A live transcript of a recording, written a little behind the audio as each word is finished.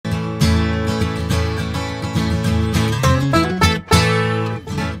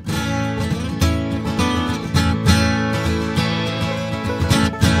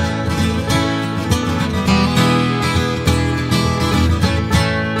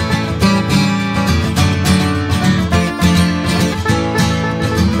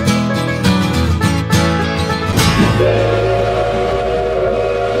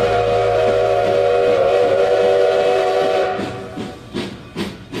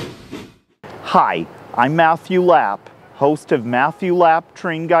Hi, I'm Matthew Lapp, host of Matthew Lapp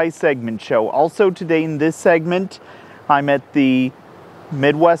Train Guy segment show. Also today in this segment, I'm at the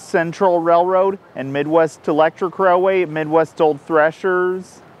Midwest Central Railroad and Midwest Electric Railway at Midwest Old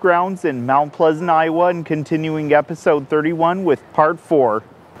Threshers grounds in Mount Pleasant, Iowa, and continuing episode 31 with part 4.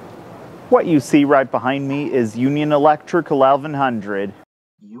 What you see right behind me is Union Electric 1100.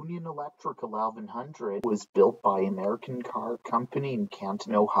 Union Electric 1100 was built by American Car Company in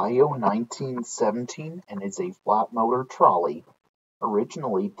Canton, Ohio in 1917 and is a flat motor trolley.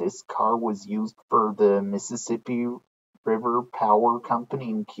 Originally, this car was used for the Mississippi River Power Company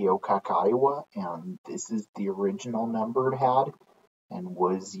in Keokuk, Iowa, and this is the original number it had, and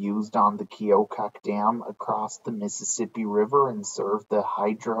was used on the Keokuk Dam across the Mississippi River and served the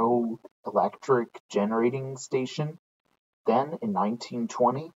hydroelectric generating station. Then, in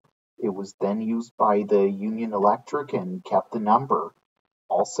 1920, it was then used by the Union Electric and kept the number.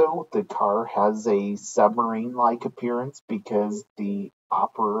 Also, the car has a submarine-like appearance because the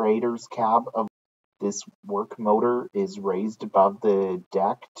operator's cab of this work motor is raised above the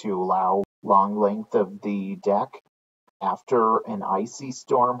deck to allow long length of the deck. After an icy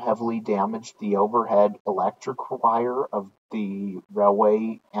storm heavily damaged the overhead electric wire of the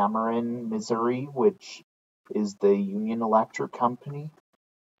railway Ameren, Missouri, which is the Union Electric Company,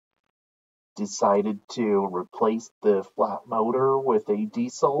 decided to replace the flat motor with a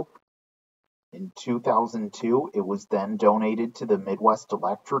diesel. In 2002, it was then donated to the Midwest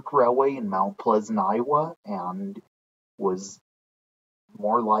Electric Railway in Mount Pleasant, Iowa, and was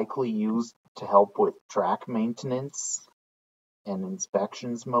more likely used to help with track maintenance and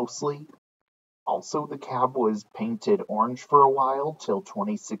inspections mostly. Also, the cab was painted orange for a while till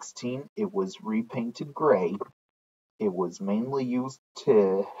 2016. It was repainted gray. It was mainly used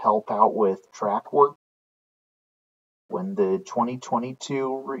to help out with track work. When the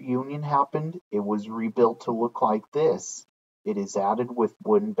 2022 reunion happened, it was rebuilt to look like this. It is added with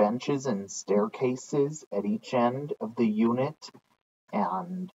wooden benches and staircases at each end of the unit,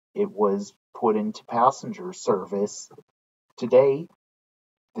 and it was put into passenger service. Today,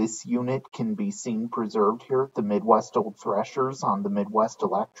 this unit can be seen preserved here at the Midwest Old Threshers on the Midwest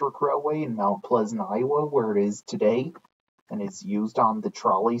Electric Railway in Mount Pleasant, Iowa, where it is today, and is used on the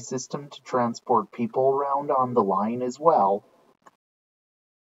trolley system to transport people around on the line as well.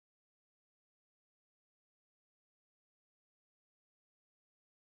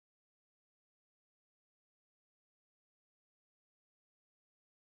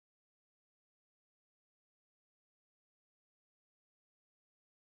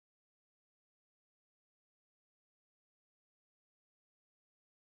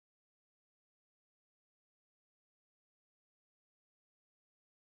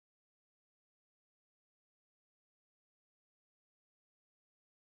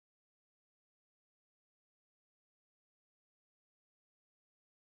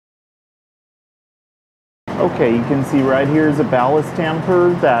 Okay, you can see right here is a ballast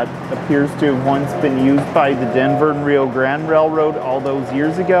tamper that appears to have once been used by the Denver and Rio Grande Railroad all those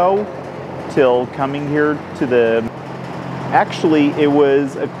years ago, till coming here to the... Actually, it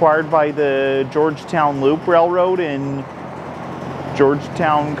was acquired by the Georgetown Loop Railroad in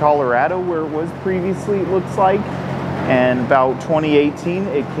Georgetown, Colorado, where it was previously, it looks like. And about 2018,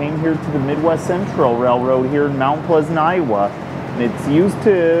 it came here to the Midwest Central Railroad here in Mount Pleasant, Iowa. And it's used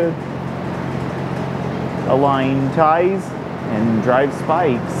to align ties and drive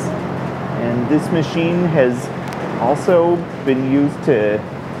spikes, and this machine has also been used to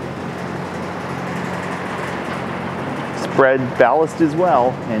spread ballast as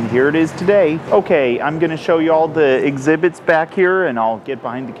well, and here it is today. Okay, I'm going to show you all the exhibits back here, and I'll get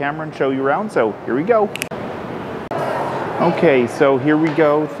behind the camera and show you around, so here we go. Okay, so here we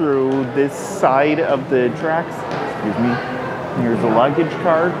go through this side of the tracks. Excuse me. Here's a luggage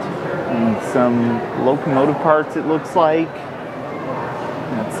cart and some locomotive parts, it looks like.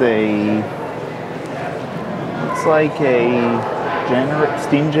 That's looks like a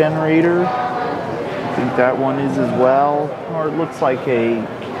steam generator. I think that one is as well. Or it looks like I'm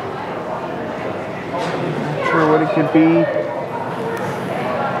not sure what it could be.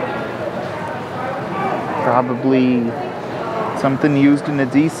 Probably something used in a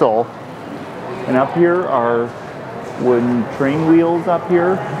diesel. And up here are wooden train wheels up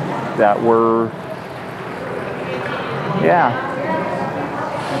here that were, yeah,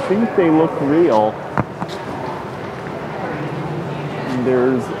 I think they look real. And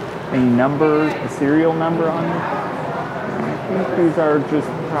there's a serial number on it. I think these are just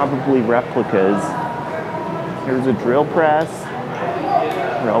probably replicas. Here's a drill press,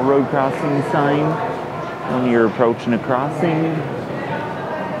 railroad crossing sign when you're approaching a crossing.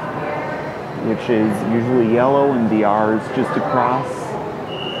 which is usually yellow, and the R is just across,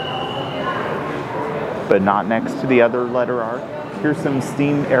 but not next to the other letter R. Here's some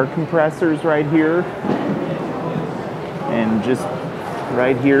steam air compressors right here. And just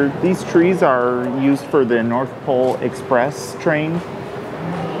right here, these trees are used for the North Pole Express train.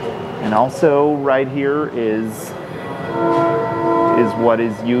 And also right here is what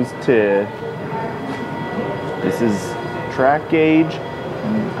is used to, this is track gauge.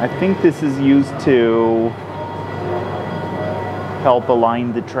 And I think this is used to help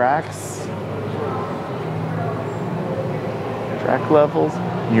align the tracks. Track levels.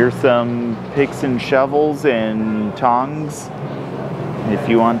 Here's some picks and shovels and tongs. If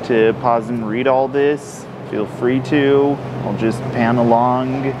you want to pause and read all this, feel free to. I'll just pan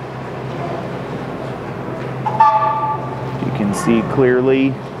along. You can see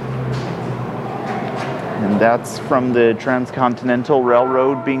clearly. And that's from the Transcontinental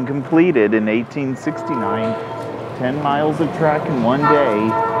Railroad being completed in 1869. 10 miles of track in one day.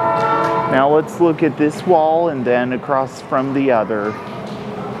 Now let's look at this wall and then across from the other.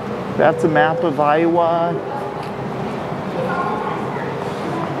 That's a map of Iowa.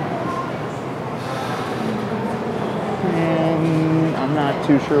 And I'm not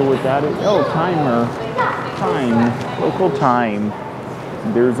too sure what that is. Oh, timer. Time. Local time.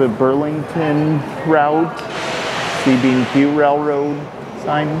 There's a Burlington route. CB&Q Railroad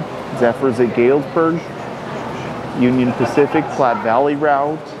sign. Zephyrs at Galesburg. Union Pacific Platte Valley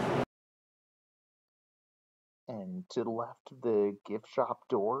route. And to the left of the gift shop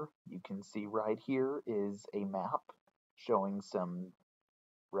door, you can see right here is a map showing some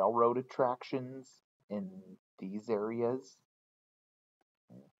railroad attractions in these areas.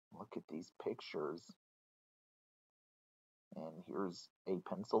 Look at these pictures. And here's a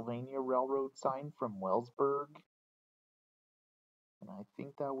Pennsylvania Railroad sign from Wellsburg. And I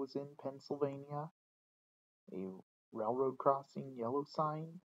think that was in Pennsylvania. A railroad crossing yellow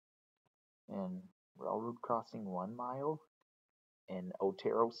sign. And railroad crossing 1 mile. An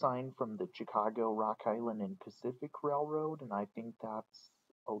Otero sign from the Chicago, Rock Island, and Pacific Railroad. And I think that's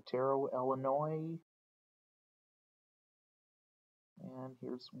Otero, Illinois. And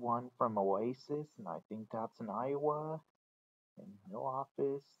here's one from Oasis, and I think that's in Iowa. And Mill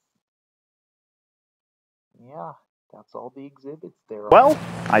Office. Yeah, that's all the exhibits there. Well,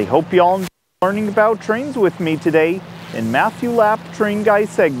 I hope you all enjoyed learning about trains with me today in Matthew Lapp Train Guy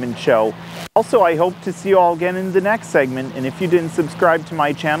segment show. Also, I hope to see you all again in the next segment. And if you didn't subscribe to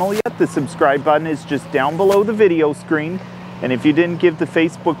my channel yet, the subscribe button is just down below the video screen. And if you didn't give the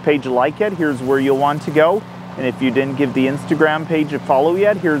Facebook page a like yet, here's where you'll want to go. And if you didn't give the Instagram page a follow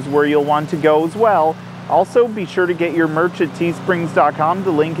yet, here's where you'll want to go as well. Also, be sure to get your merch at teesprings.com.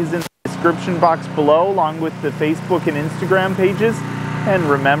 The link is in the description box below, along with the Facebook and Instagram pages. And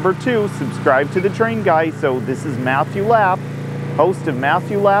remember to subscribe to the Train Guy. So this is Matthew Lapp, host of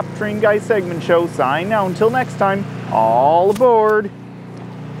Matthew Lapp Train Guy segment show. Sign now until next time. All aboard!